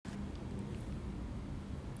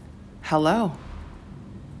Hello.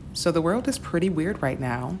 So the world is pretty weird right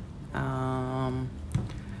now. And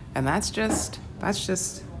that's just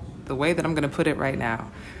the way that I'm going to put it right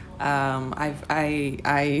now.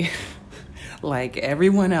 I like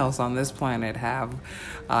everyone else on this planet have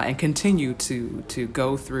and continue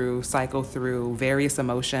to cycle through various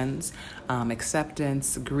emotions,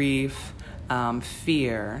 acceptance, grief,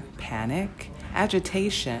 fear, panic,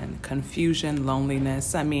 agitation, confusion,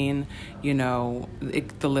 loneliness. I mean,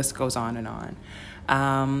 the list goes on and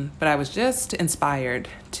on. But I was just inspired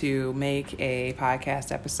to make a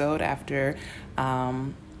podcast episode after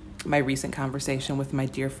my recent conversation with my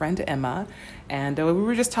dear friend Emma. And we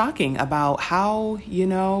were just talking about how,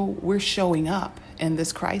 we're showing up in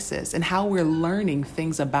this crisis and how we're learning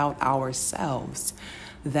things about ourselves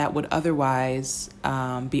that would otherwise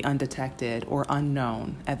be undetected or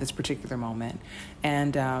unknown at this particular moment.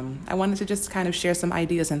 And I wanted to just kind of share some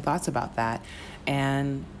ideas and thoughts about that.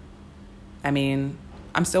 And I mean,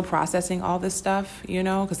 I'm still processing all this stuff,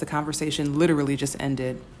 because the conversation literally just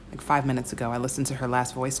ended like 5 minutes ago. I listened to her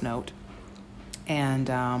last voice note. And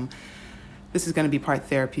this is going to be part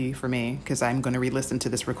therapy for me, because I'm going to re-listen to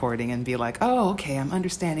this recording and be like, oh, okay, I'm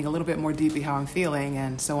understanding a little bit more deeply how I'm feeling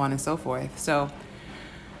and so on and so forth. So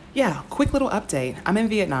yeah, quick little update. I'm in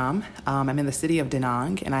Vietnam. I'm in the city of Da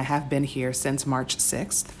Nang, and I have been here since March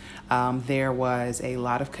 6th. There was a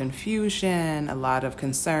lot of confusion, a lot of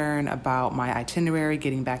concern about my itinerary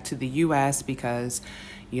getting back to the U.S. because,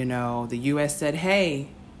 the U.S. said, hey,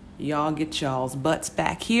 y'all get y'all's butts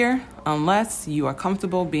back here unless you are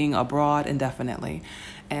comfortable being abroad indefinitely.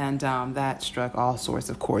 And that struck all sorts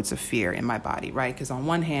of chords of fear in my body, right? Because on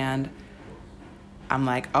one hand, I'm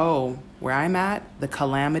like, oh, where I'm at, the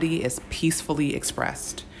calamity is peacefully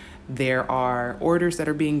expressed. There are orders that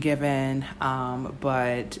are being given,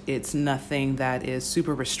 but it's nothing that is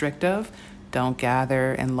super restrictive. Don't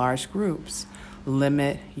gather in large groups.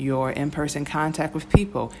 Limit your in-person contact with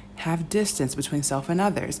people. Have distance between self and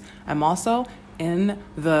others. I'm also in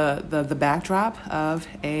the backdrop of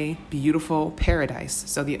a beautiful paradise.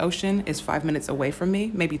 So the ocean is 5 minutes away from me,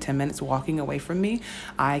 maybe 10 minutes walking away from me.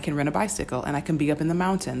 I can rent a bicycle and I can be up in the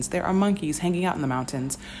mountains. There are monkeys hanging out in the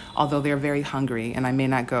mountains, although they're very hungry, and I may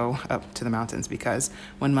not go up to the mountains because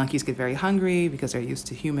when monkeys get very hungry, because they're used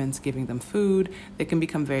to humans giving them food, they can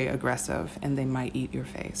become very aggressive and they might eat your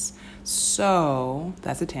face. So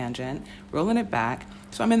that's a tangent. Rolling it back.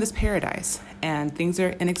 So I'm in this paradise and things are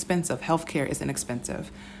inexpensive. Healthcare is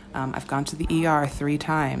inexpensive. I've gone to the ER 3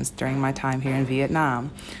 times during my time here in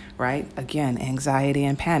Vietnam, right? Again, anxiety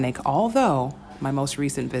and panic, although my most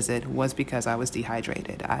recent visit was because I was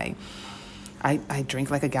dehydrated. I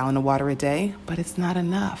drink like a gallon of water a day, but it's not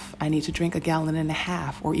enough. I need to drink 1.5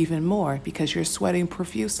 gallons or even more because you're sweating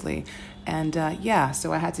profusely. And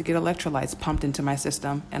so I had to get electrolytes pumped into my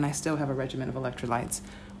system, and I still have a regimen of electrolytes,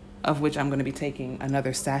 of which I'm going to be taking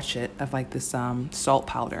another sachet of like this salt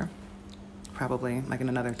powder, probably like in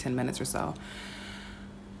another 10 minutes or so.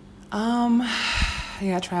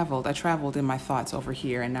 I traveled in my thoughts over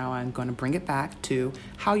here, and now I'm going to bring it back to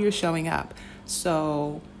how you're showing up.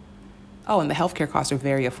 So, and the healthcare costs are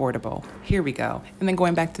very affordable. Here we go. And then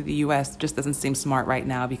going back to the U.S. just doesn't seem smart right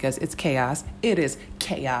now because it's chaos. It is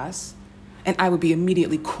chaos. And I would be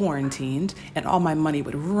immediately quarantined and all my money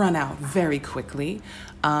would run out very quickly.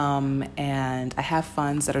 And I have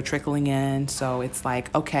funds that are trickling in. So it's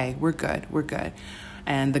like, okay, we're good.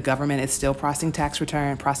 And the government is still processing tax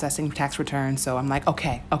returns. So I'm like,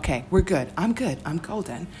 okay, we're good. I'm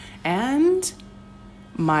golden. And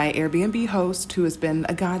my Airbnb host, who has been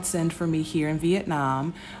a godsend for me here in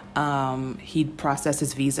Vietnam, he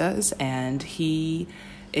processes visas, and he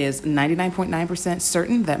is 99.9%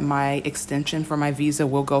 certain that my extension for my visa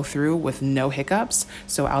will go through with no hiccups.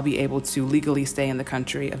 So I'll be able to legally stay in the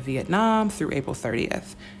country of Vietnam through April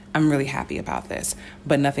 30th. I'm really happy about this,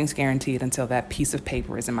 but nothing's guaranteed until that piece of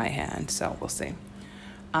paper is in my hand. So we'll see.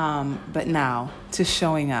 But now to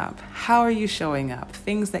showing up. How are you showing up?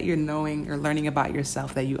 Things that you're knowing or learning about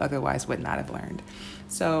yourself that you otherwise would not have learned.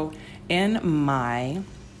 So in my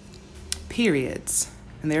periods,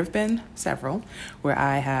 and there have been several where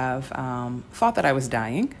I have thought that I was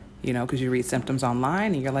dying, because you read symptoms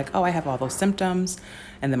online and you're like, oh, I have all those symptoms.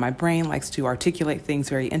 And then my brain likes to articulate things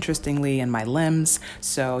very interestingly in my limbs.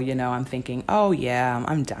 So, I'm thinking, oh, yeah,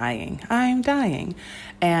 I'm dying.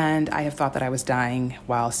 And I have thought that I was dying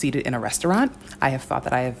while seated in a restaurant. I have thought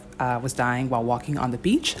that I was dying while walking on the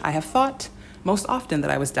beach. I have thought most often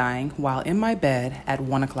that I was dying while in my bed at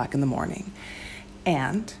 1:00 in the morning.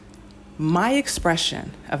 And my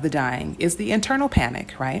expression of the dying is the internal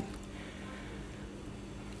panic, right?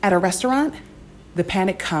 At a restaurant, the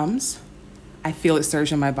panic comes I feel it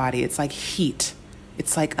surge in my body. It's like heat.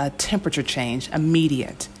 It's like a temperature change,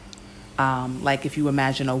 immediate. Like if you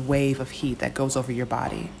imagine a wave of heat that goes over your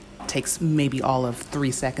body, it takes maybe all of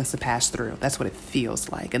 3 seconds to pass through. That's what it feels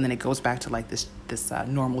like. And then it goes back to like this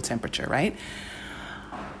normal temperature, right?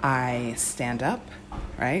 I stand up,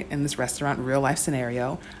 right? In this restaurant, real life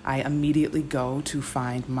scenario, I immediately go to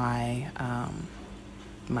find my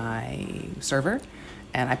server,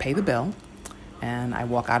 and I pay the bill, and I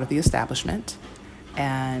walk out of the establishment,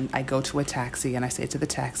 and I go to a taxi, and I say to the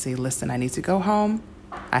taxi, listen, I need to go home.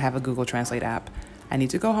 I have a Google Translate app. I need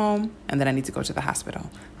to go home, and then I need to go to the hospital.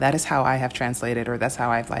 That is how I have translated, or that's how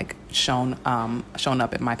I've like shown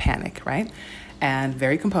up in my panic, right? And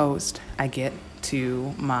very composed, I get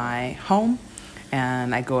to my home,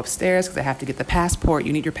 and I go upstairs because I have to get the passport.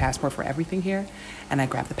 You need your passport for everything here. And I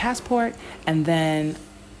grab the passport, and then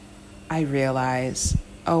I realize,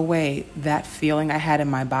 oh wait, that feeling I had in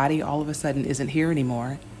my body all of a sudden isn't here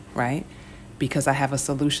anymore, right? Because I have a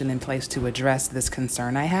solution in place to address this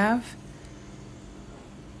concern I have.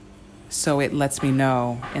 So it lets me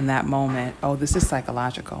know in that moment, oh, this is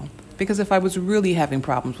psychological. Because if I was really having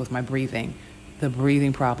problems with my breathing, the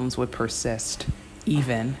breathing problems would persist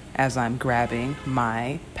even as I'm grabbing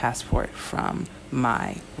my passport from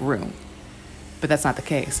my room. But that's not the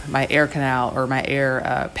case. My air canal or my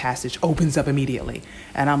air passage opens up immediately.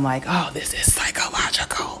 And I'm like, oh, this is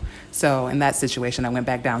psychological. So in that situation, I went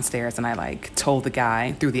back downstairs and I like told the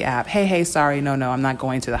guy through the app, hey, sorry, no, I'm not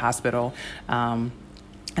going to the hospital. And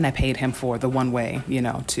I paid him for the one way,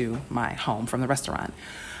 to my home from the restaurant.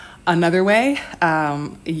 Another way,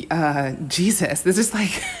 Jesus, this is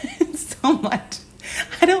like so much.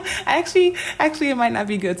 Actually, it might not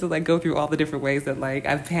be good to like go through all the different ways that like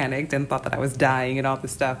I've panicked and thought that I was dying and all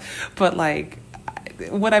this stuff. But like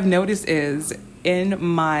what I've noticed is in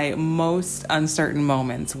my most uncertain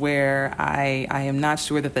moments where I am not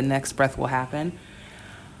sure that the next breath will happen,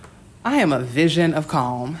 I am a vision of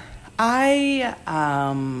calm. I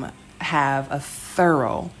have a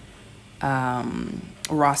thorough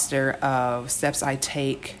roster of steps I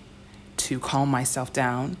take to calm myself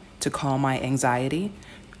down, to calm my anxiety.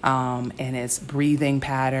 And it's breathing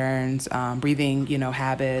patterns, breathing,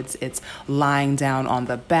 habits. It's lying down on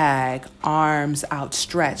the back, arms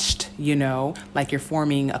outstretched, like you're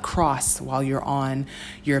forming a cross while you're on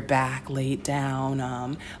your back, laid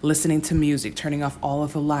down, listening to music, turning off all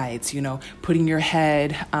of the lights, putting your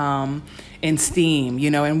head in steam,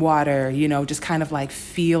 in water, just kind of like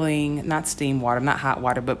feeling, not steam water, not hot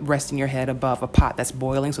water, but resting your head above a pot that's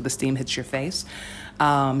boiling so the steam hits your face.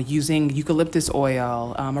 Using eucalyptus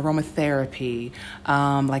oil, aromatherapy,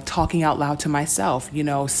 like talking out loud to myself,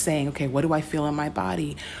 saying, okay, what do I feel in my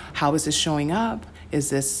body? How is this showing up?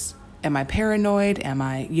 Am I paranoid? Am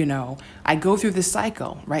I, I go through this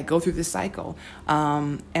cycle, right?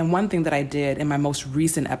 And one thing that I did in my most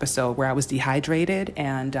recent episode where I was dehydrated,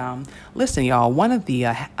 and listen, y'all, one of the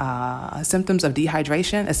symptoms of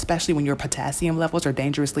dehydration, especially when your potassium levels are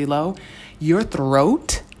dangerously low, your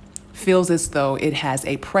throat feels as though it has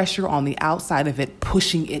a pressure on the outside of it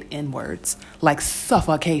pushing it inwards, like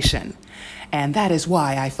suffocation. And that is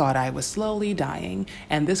why I thought I was slowly dying.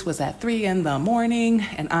 And this was at 3 a.m,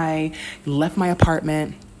 and I left my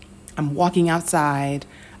apartment. I'm walking outside.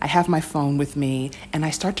 I have my phone with me, and I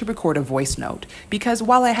start to record a voice note. Because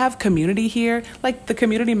while I have community here, like the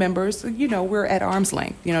community members, we're at arm's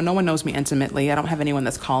length. No one knows me intimately. I don't have anyone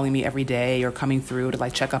that's calling me every day or coming through to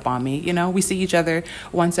like check up on me. We see each other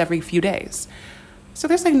once every few days. So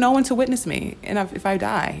there's like no one to witness me and if I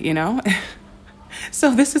die,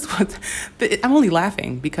 So this is I'm only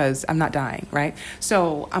laughing because I'm not dying, right?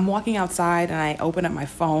 So I'm walking outside and I open up my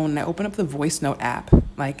phone and I open up the voice note app,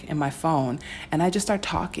 like in my phone, and I just start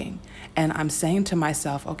talking. And I'm saying to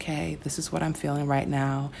myself, okay, this is what I'm feeling right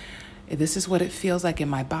now. This is what it feels like in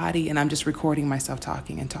my body. And I'm just recording myself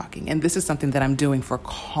talking and talking. And this is something that I'm doing for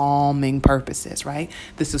calming purposes, right?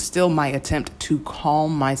 This is still my attempt to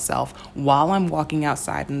calm myself while I'm walking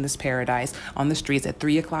outside in this paradise on the streets at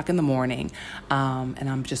 3 o'clock in the morning. And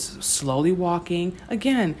I'm just slowly walking.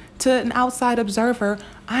 Again, to an outside observer,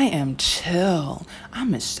 I am chill.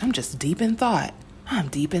 I'm just deep in thought.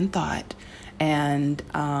 And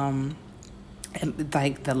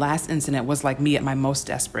like the last incident was like me at my most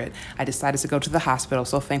desperate. I decided to go to the hospital.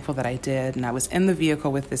 So thankful that I did. And I was in the vehicle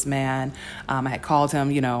with this man. I had called him,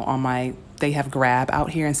 they have Grab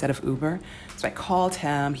out here instead of Uber. So I called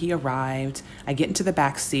him, he arrived. I get into the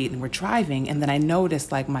back seat and we're driving. And then I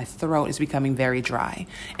noticed like my throat is becoming very dry.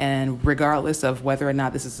 And regardless of whether or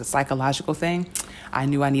not this is a psychological thing, I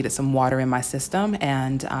knew I needed some water in my system.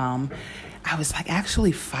 And I was like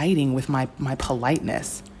actually fighting with my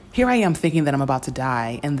politeness. here I am thinking that I'm about to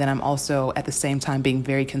die, and then I'm also at the same time being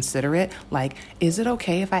very considerate. Like, is it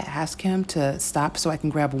okay if I ask him to stop so I can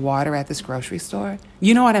grab water at this grocery store?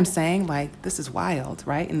 You know what I'm saying? Like, this is wild,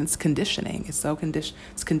 right? And it's conditioning. It's so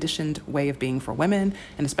it's conditioned way of being for women,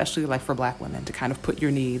 and especially like for Black women, to kind of put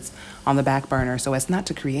your needs on the back burner so as not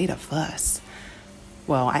to create a fuss.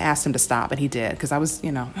 Well, I asked him to stop, and he did, because I was,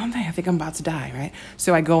 I think I'm about to die, right?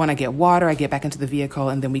 So I go and I get water, I get back into the vehicle,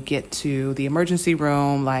 and then we get to the emergency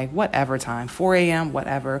room, like whatever time, 4 a.m.,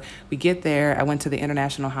 whatever. We get there. I went to the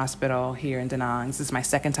International Hospital here in Da Nang. This is my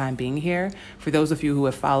second time being here. For those of you who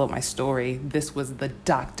have followed my story, this was the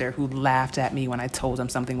doctor who laughed at me when I told him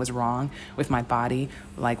something was wrong with my body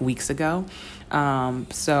like weeks ago.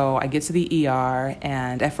 So I get to the ER,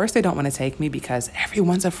 and at first they don't want to take me because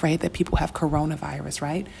everyone's afraid that people have coronavirus,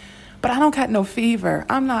 right? But I don't got no fever.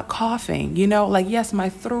 I'm not coughing, yes, my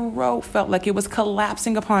throat felt like it was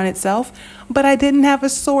collapsing upon itself, but I didn't have a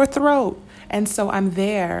sore throat. And so I'm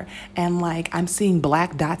there, and I'm seeing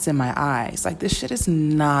black dots in my eyes. Like, this shit is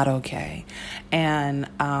not okay. And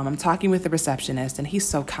I'm talking with the receptionist, and he's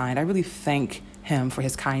so kind. I really thank him for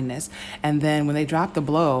his kindness. And then when they dropped the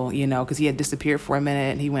blow, because he had disappeared for a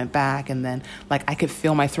minute and he went back, and then I could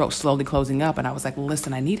feel my throat slowly closing up, and I was like,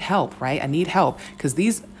 listen, I need help, right? I need help,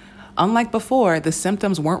 because unlike before, the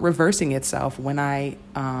symptoms weren't reversing itself when I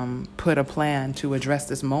put a plan to address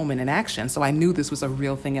this moment in action. So I knew this was a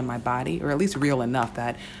real thing in my body, or at least real enough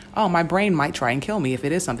that, my brain might try and kill me if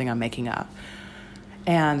it is something I'm making up.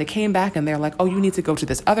 And they came back and they're like, oh, you need to go to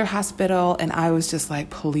this other hospital. And I was just like,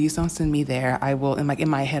 please don't send me there. I will. And in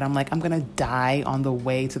my head, I'm like, I'm going to die on the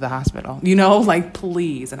way to the hospital,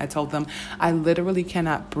 please. And I told them, I literally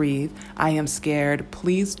cannot breathe. I am scared.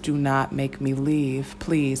 Please do not make me leave.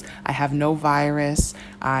 Please. I have no virus.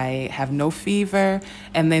 I have no fever.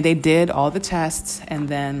 And then they did all the tests. And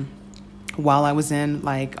then while I was in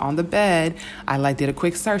on the bed, I did a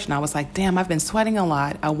quick search, and I was like, damn, I've been sweating a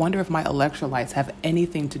lot. I wonder if my electrolytes have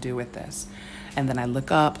anything to do with this. And then I look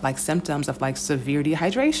up symptoms of severe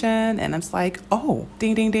dehydration, and I'm like, oh,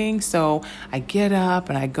 ding, ding, ding. So I get up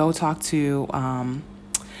and I go talk to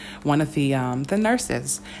one of the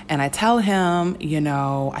nurses, and I tell him,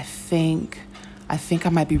 I think I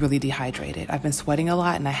might be really dehydrated. I've been sweating a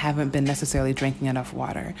lot, and I haven't been necessarily drinking enough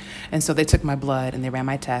water. And so they took my blood and they ran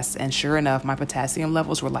my tests, and sure enough, my potassium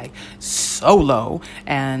levels were so low,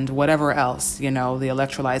 and whatever else, the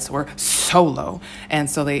electrolytes were so low. And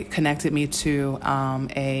so they connected me to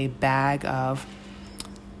a bag of,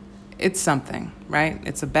 it's something, right?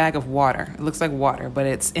 It's a bag of water. It looks like water, but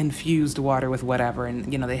it's infused water with whatever.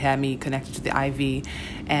 And, they had me connected to the IV,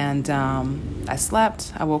 and I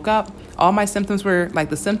slept. I woke up. All my symptoms were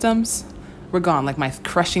the symptoms were gone. My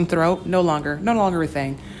crushing throat, no longer a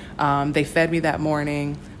thing. They fed me that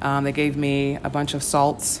morning. They gave me a bunch of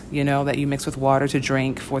salts, that you mix with water to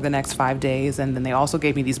drink for the next 5 days. And then they also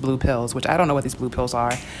gave me these blue pills, which I don't know what these blue pills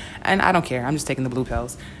are. And I don't care. I'm just taking the blue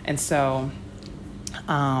pills. And so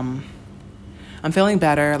I'm feeling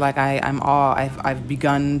better. I've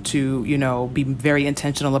begun to, be very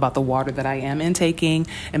intentional about the water that I am intaking,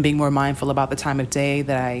 and being more mindful about the time of day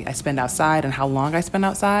that I spend outside and how long I spend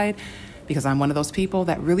outside, because I'm one of those people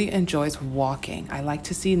that really enjoys walking. I like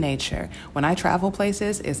to see nature. When I travel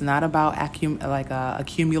places, it's not about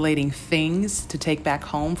accumulating things to take back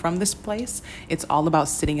home from this place. It's all about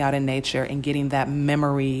sitting out in nature and getting that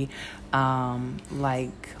memory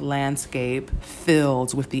landscape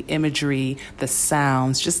filled with the imagery, the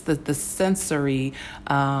sounds, just the sensory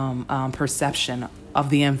perception of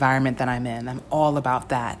the environment that I'm in. I'm all about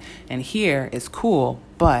that. And here is cool,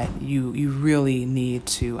 but you really need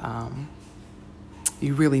to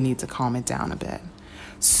calm it down a bit.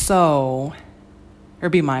 So, or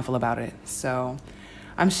be mindful about it. So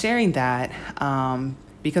I'm sharing that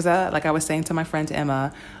because I was saying to my friend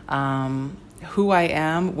Emma, who I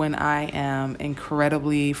am when I am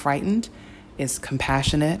incredibly frightened is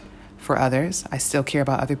compassionate for others. I still care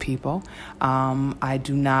about other people. I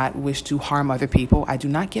do not wish to harm other people. I do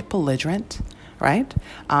not get belligerent, right?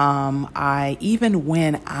 Even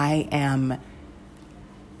when I am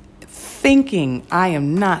thinking I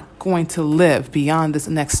am not going to live beyond this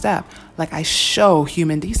next step, I show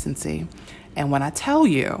human decency. And when I tell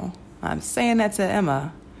you, I'm saying that to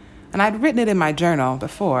Emma, and I'd written it in my journal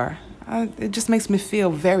before, it just makes me feel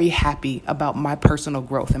very happy about my personal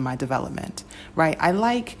growth and my development, right?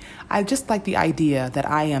 I just like the idea that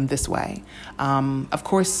I am this way. Of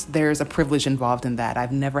course, there's a privilege involved in that.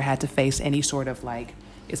 I've never had to face any sort of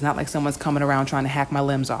it's not like someone's coming around trying to hack my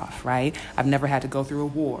limbs off, right? I've never had to go through a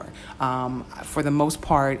war. For the most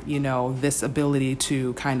part, this ability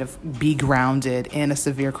to kind of be grounded in a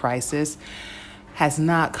severe crisis has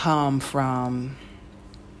not come from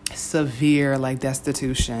severe like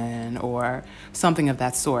destitution or something of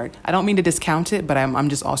that sort. I don't mean to discount it, but I'm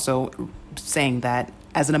just also saying that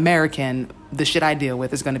as an American, the shit I deal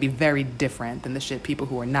with is going to be very different than the shit people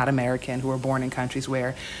who are not American, who are born in countries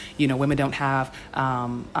where, women don't have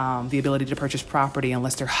the ability to purchase property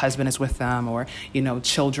unless their husband is with them, or,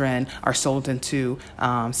 children are sold into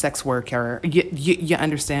sex work, or you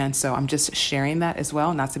understand. So I'm just sharing that as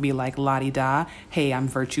well, not to be like la-di-da, hey, I'm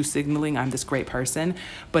virtue signaling, I'm this great person.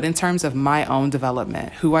 But in terms of my own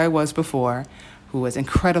development, who I was before, who was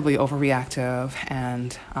incredibly overreactive,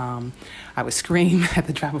 and I would scream at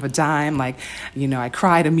the drop of a dime. I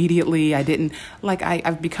cried immediately.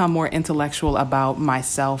 I've become more intellectual about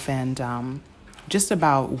myself and just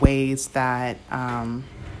about ways that I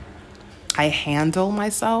handle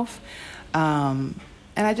myself. And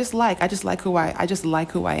I just like who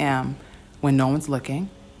I am when no one's looking,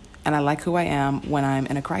 and I like who I am when I'm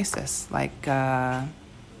in a crisis. I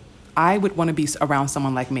would want to be around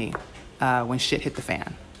someone like me. When shit hit the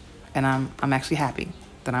fan. And I'm actually happy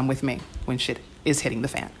that I'm with me when shit is hitting the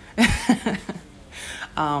fan.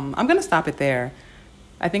 I'm going to stop it there.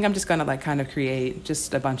 I think I'm just going to kind of create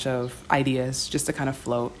just a bunch of ideas just to kind of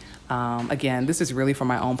float. Again, this is really for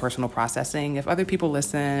my own personal processing. If other people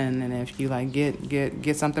listen and if you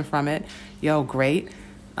get something from it, great.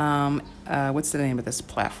 What's the name of this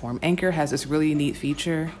platform? Anchor has this really neat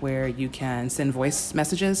feature where you can send voice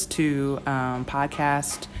messages to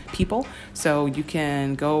podcast people. So you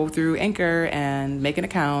can go through Anchor and make an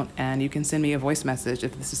account, and you can send me a voice message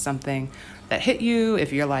if this is something that hit you,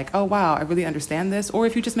 if you're like, oh, wow, I really understand this, or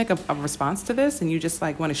if you just make a response to this and you just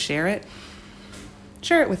want to share it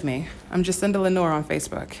with me. I'm Jacinda Lenore on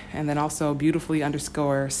Facebook, and then also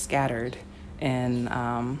beautifully_scattered in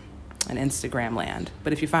Instagram land.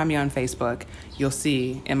 But if you find me on Facebook, you'll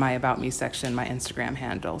see in my About Me section my Instagram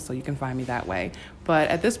handle, so you can find me that way. But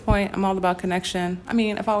at this point, I'm all about connection. I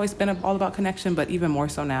mean, I've always been all about connection, but even more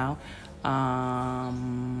so now.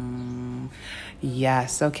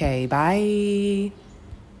 Yes, okay, bye.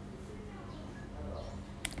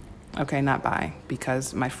 Okay, not bye,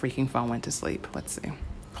 because my freaking phone went to sleep. Let's see.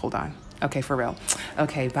 Hold on. Okay, for real.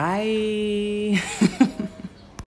 Okay, bye.